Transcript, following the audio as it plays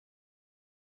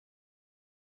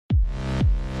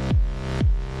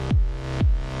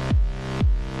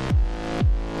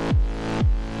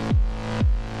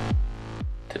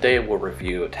Today we'll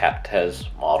review a TapTes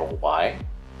Model Y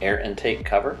air intake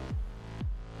cover.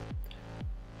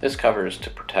 This cover is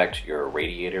to protect your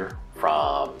radiator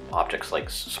from objects like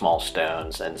small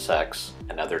stones, insects,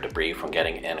 and other debris from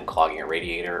getting in and clogging your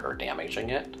radiator or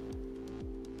damaging it.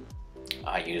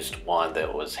 I used one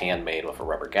that was handmade with a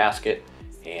rubber gasket,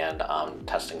 and I'm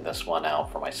testing this one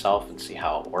out for myself and see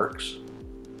how it works.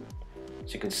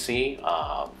 As you can see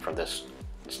from this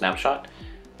snapshot,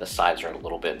 the sides are a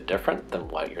little bit different than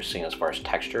what you're seeing as far as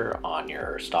texture on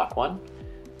your stock one.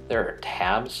 There are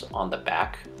tabs on the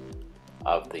back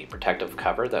of the protective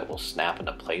cover that will snap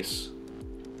into place.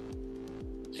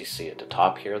 As you see at the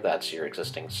top here, that's your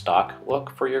existing stock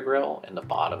look for your grill, and the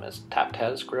bottom is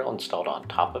TapTes grill installed on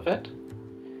top of it,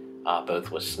 both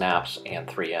with snaps and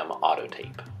 3M auto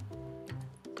tape.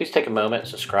 Please take a moment,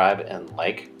 subscribe, and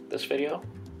like this video.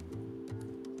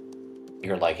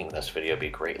 Your liking this video would be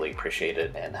greatly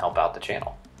appreciated and help out the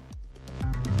channel.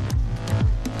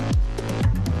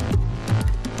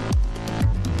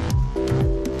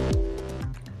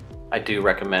 I do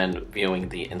recommend viewing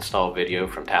the install video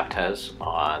from TapTes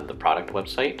on the product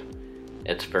website.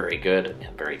 It's very good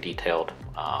and very detailed.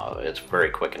 It's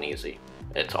very quick and easy.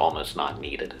 It's almost not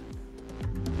needed.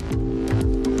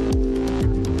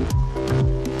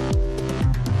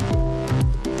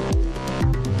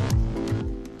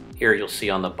 Here you'll see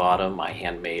on the bottom my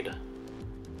handmade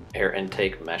air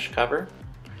intake mesh cover.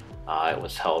 It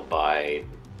was held by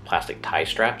plastic tie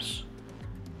straps.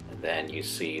 And then you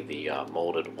see the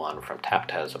molded one from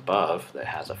TapTes above that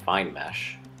has a fine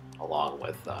mesh along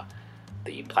with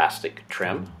the plastic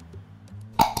trim.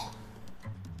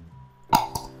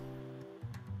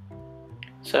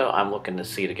 So I'm looking to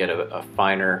see to get a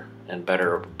finer and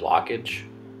better blockage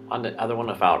on the other one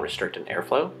without restricting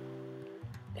airflow.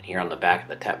 And here on the back of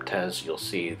the TapTes, you'll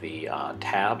see the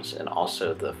tabs and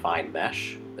also the fine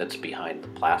mesh that's behind the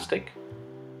plastic.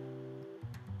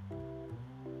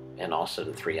 And also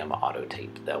the 3M auto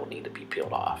tape that will need to be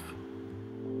peeled off.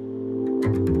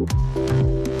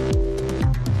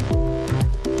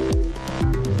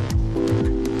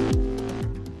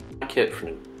 My kit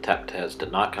from TapTes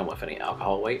did not come with any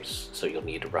alcohol wipes, so you'll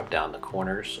need to rub down the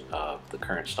corners of the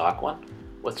current stock one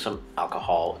with some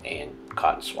alcohol and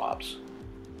cotton swabs.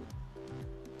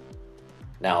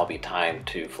 Now it'll be time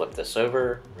to flip this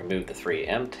over, remove the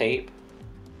 3M tape,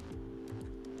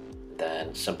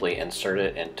 then simply insert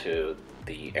it into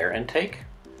the air intake,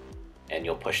 and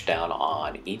you'll push down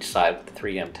on each side with the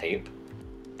 3M tape,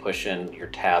 push in your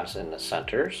tabs in the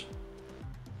centers,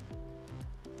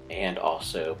 and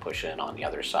also push in on the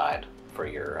other side for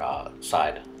your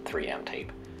side 3M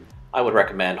tape. I would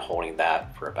recommend holding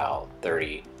that for about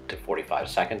 30 to 45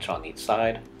 seconds on each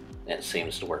side, and it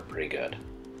seems to work pretty good.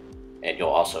 And you'll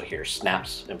also hear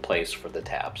snaps in place for the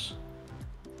tabs.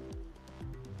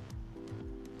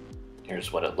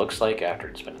 Here's what it looks like after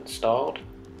it's been installed,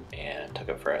 and took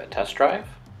it for a test drive.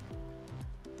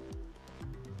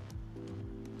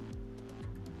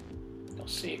 You'll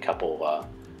see a couple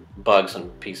bugs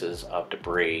and pieces of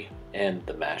debris in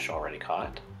the mesh already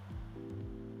caught.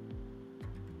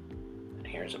 And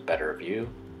here's a better view.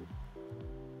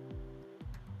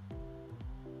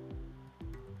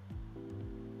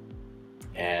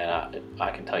 And I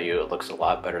can tell you it looks a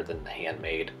lot better than the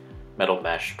handmade metal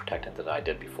mesh protectant that I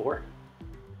did before.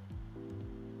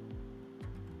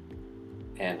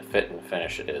 And the fit and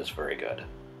finish is very good.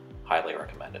 Highly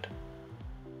recommended.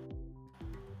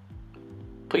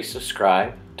 Please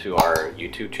subscribe to our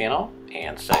YouTube channel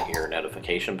and set your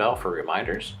notification bell for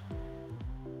reminders.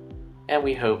 And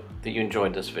we hope that you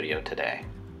enjoyed this video today.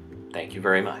 Thank you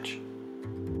very much.